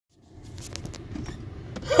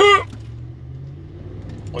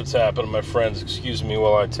What's happening, my friends? Excuse me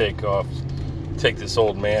while I take this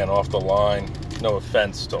old man off the line. No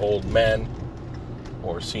offense to old men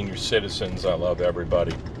or senior citizens. I love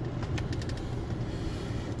everybody.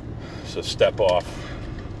 So step off.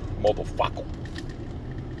 Motherfucker.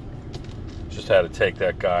 Just had to take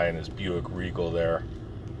that guy in his Buick Regal there.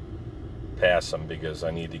 Pass him because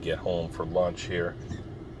I need to get home for lunch here.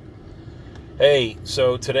 Hey,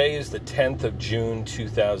 so today is the 10th of June,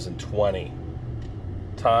 2020.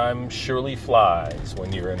 Time surely flies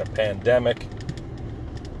when you're in a pandemic,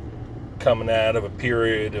 coming out of a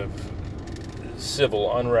period of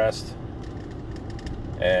civil unrest,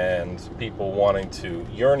 and people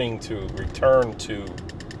yearning to return to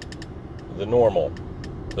the norm,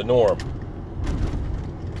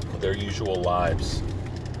 their usual lives.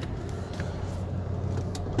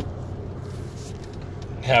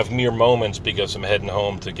 Have mere moments because I'm heading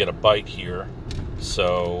home to get a bite here.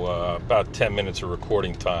 So about 10 minutes of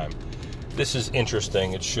recording time. This is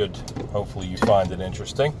interesting. Hopefully you find it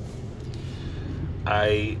interesting.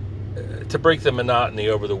 To break the monotony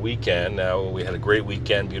over the weekend, now we had a great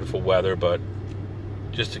weekend, beautiful weather, but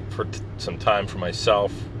just for some time for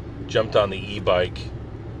myself, jumped on the e-bike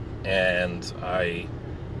and I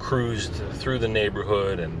cruised through the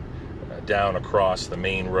neighborhood and down across the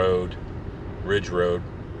main road, Ridge Road,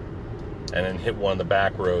 and then hit one of the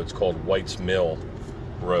back roads called White's Mill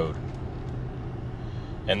Road.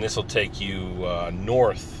 And this will take you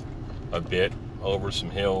north a bit, over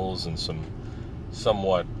some hills and some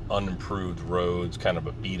somewhat unimproved roads, kind of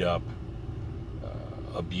a beat-up,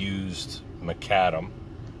 abused macadam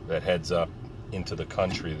that heads up into the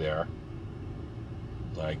country there.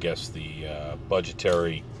 I guess the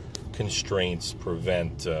budgetary constraints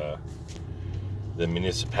prevent the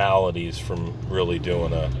municipalities from really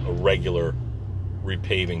doing a regular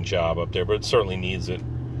repaving job up there, but it certainly needs it,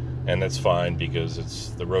 and that's fine because it's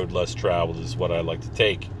the road less traveled is what I like to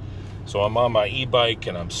take. So I'm on my e-bike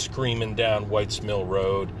and I'm screaming down White's Mill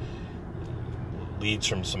Road. Leads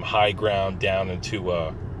from some high ground down into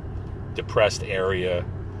a depressed area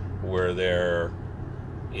where there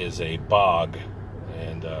is a bog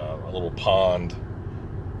and a little pond,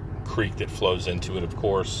 creek that flows into it, of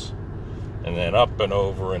course, and then up and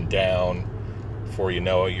over and down. Before you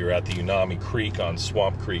know it, you're at the Unami Creek on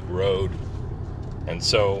Swamp Creek Road. And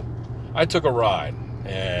so I took a ride,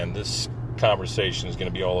 and this conversation is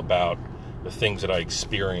going to be all about the things that I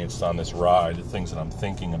experienced on this ride, the things that I'm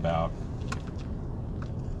thinking about.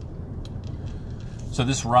 So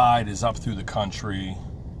this ride is up through the country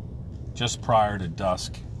just prior to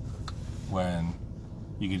dusk, when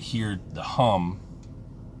you could hear the hum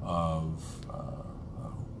of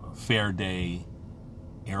a Faraday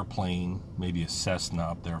airplane, maybe a Cessna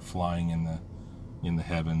up there flying in the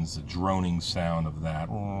heavens, the droning sound of that,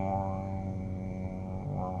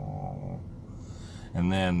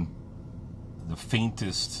 and then the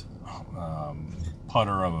faintest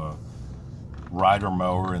putter of a rider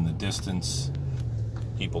mower in the distance,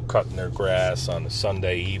 people cutting their grass on a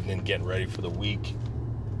Sunday evening, getting ready for the week.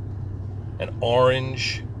 An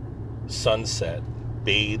orange sunset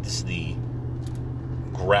bathes the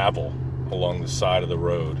gravel along the side of the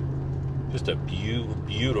road. Just a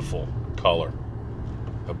beautiful color.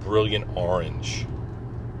 A brilliant orange.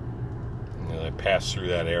 And as I pass through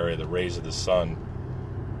that area, the rays of the sun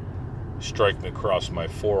strike me across my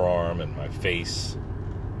forearm and my face.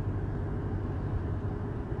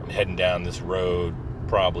 I'm heading down this road,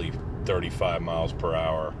 probably 35 miles per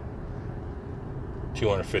hour.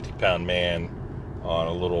 250-pound man on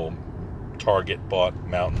a little Target-bought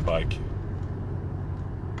mountain bike,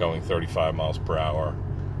 going 35 miles per hour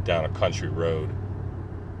down a country road.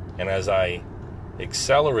 And as I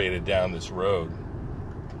accelerated down this road,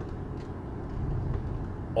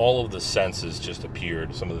 all of the senses just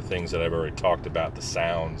appeared. Some of the things that I've already talked about, the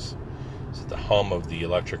sounds, the hum of the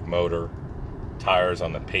electric motor, tires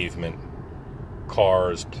on the pavement,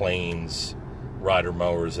 cars, planes, rider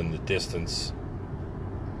mowers in the distance.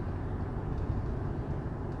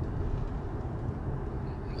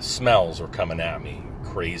 The smells were coming at me,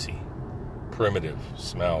 crazy, primitive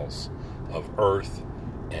smells of earth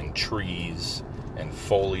and trees and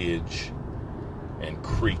foliage and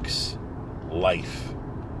creeks, life.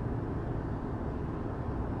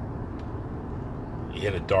 You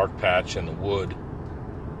hit a dark patch in the wood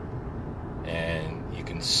and you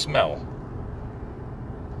can smell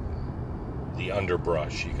the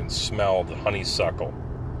underbrush, you can smell the honeysuckle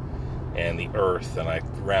and the earth. And I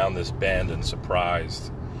round this bend and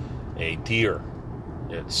surprised a deer.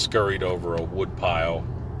 It scurried over a wood pile,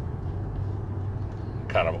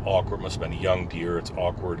 kind of awkward, must have been a young deer. It's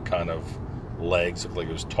awkward kind of legs, looked like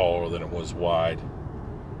it was taller than it was wide.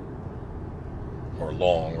 or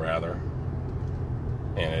long rather,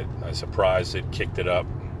 and I was surprised it kicked it up.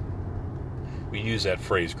 We used that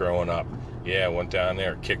phrase growing up. Yeah, I went down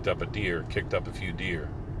there, kicked up a deer, kicked up a few deer.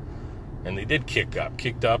 And they did kicked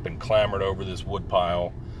up and clambered over this wood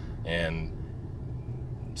pile and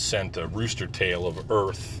sent a rooster tail of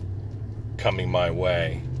earth coming my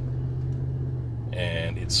way.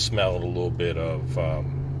 And it smelled a little bit of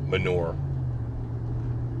manure.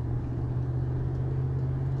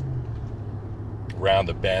 Around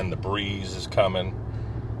the bend, the breeze is coming.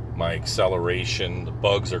 My acceleration, the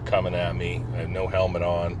bugs are coming at me. I have no helmet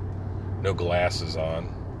on, no glasses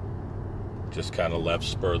on. Just kind of left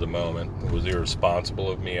spur of the moment. It was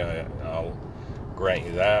irresponsible of me, I'll grant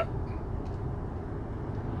you that.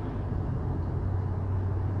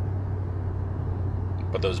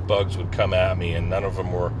 But those bugs would come at me, and none of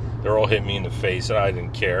them they're all hitting me in the face, and I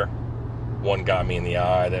didn't care. One got me in the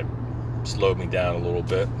eye, that slowed me down a little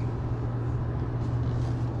bit.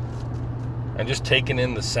 And just taking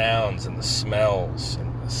in the sounds and the smells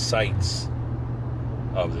and the sights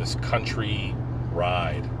of this country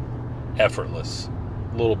ride. Effortless.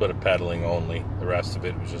 A little bit of pedaling only. The rest of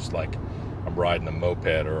it was just like I'm riding a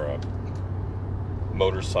moped or a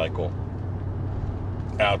motorcycle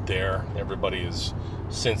out there. Everybody has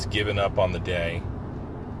since given up on the day,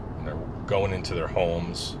 and they're going into their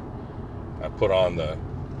homes. I put on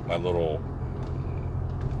my little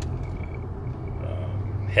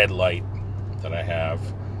headlight that I have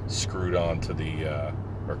screwed onto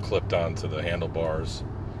or clipped onto the handlebars,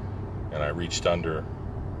 and I reached under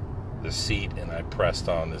the seat and I pressed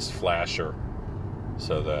on this flasher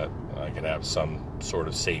so that I could have some sort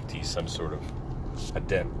of safety, some sort of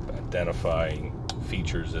identifying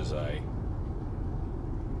features as I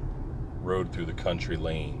rode through the country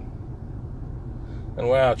lane. And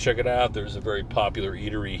wow, check it out, there's a very popular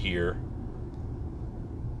eatery here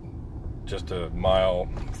just a mile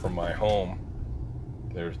from my home.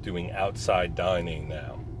 They're doing outside dining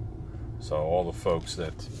now. So all the folks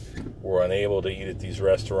that were unable to eat at these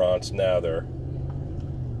restaurants, now they're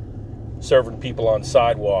serving people on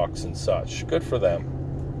sidewalks and such. Good for them.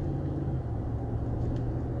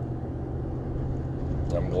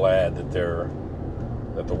 I'm glad that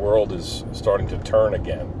the world is starting to turn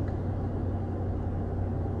again.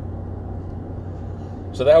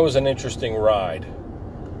 So that was an interesting ride.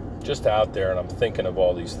 Just out there, and I'm thinking of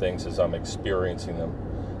all these things as I'm experiencing them,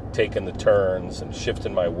 taking the turns and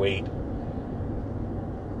shifting my weight,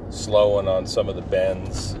 slowing on some of the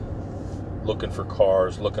bends, looking for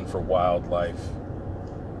cars, looking for wildlife,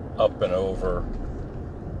 up and over,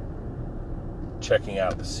 checking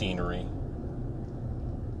out the scenery,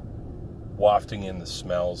 wafting in the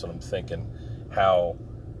smells, and I'm thinking how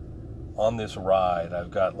on this ride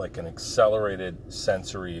I've got like an accelerated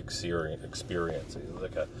sensory experience,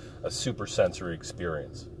 like a super sensory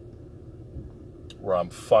experience, where I'm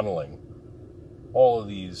funneling all of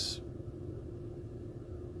these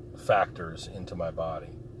factors into my body.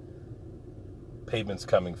 Pavement's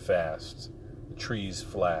coming fast, the trees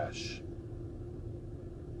flash,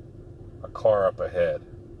 a car up ahead,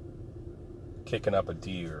 kicking up a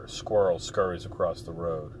deer, a squirrel scurries across the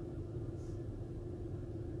road.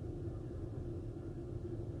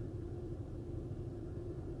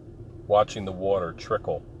 Watching the water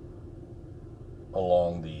trickle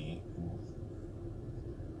along the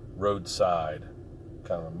roadside,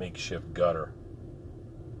 kind of a makeshift gutter.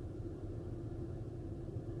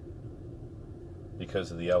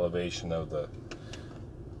 Because of the elevation of the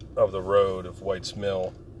road of White's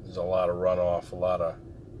Mill, there's a lot of runoff, a lot of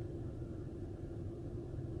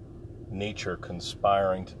nature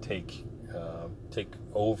conspiring to take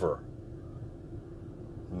over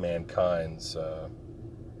mankind's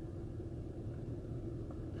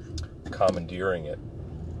commandeering it.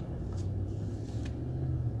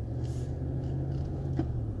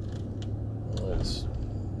 I just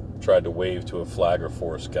tried to wave to a Flagler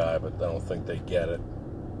Force guy, but I don't think they get it.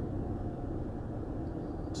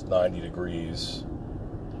 It's 90 degrees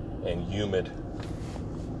and humid.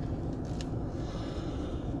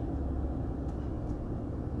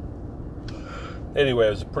 Anyway, it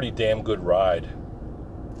was a pretty damn good ride.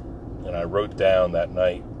 And I wrote down that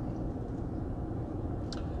night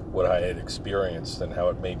what I had experienced and how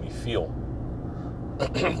it made me feel.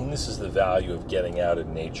 And this is the value of getting out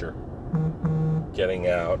in nature. Getting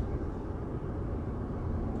out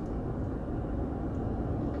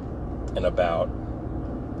and about,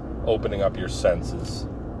 opening up your senses,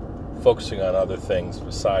 focusing on other things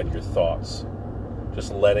beside your thoughts,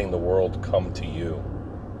 just letting the world come to you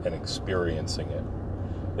and experiencing it.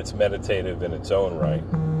 It's meditative in its own right.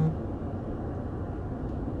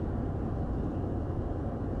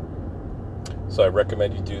 So I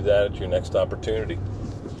recommend you do that at your next opportunity.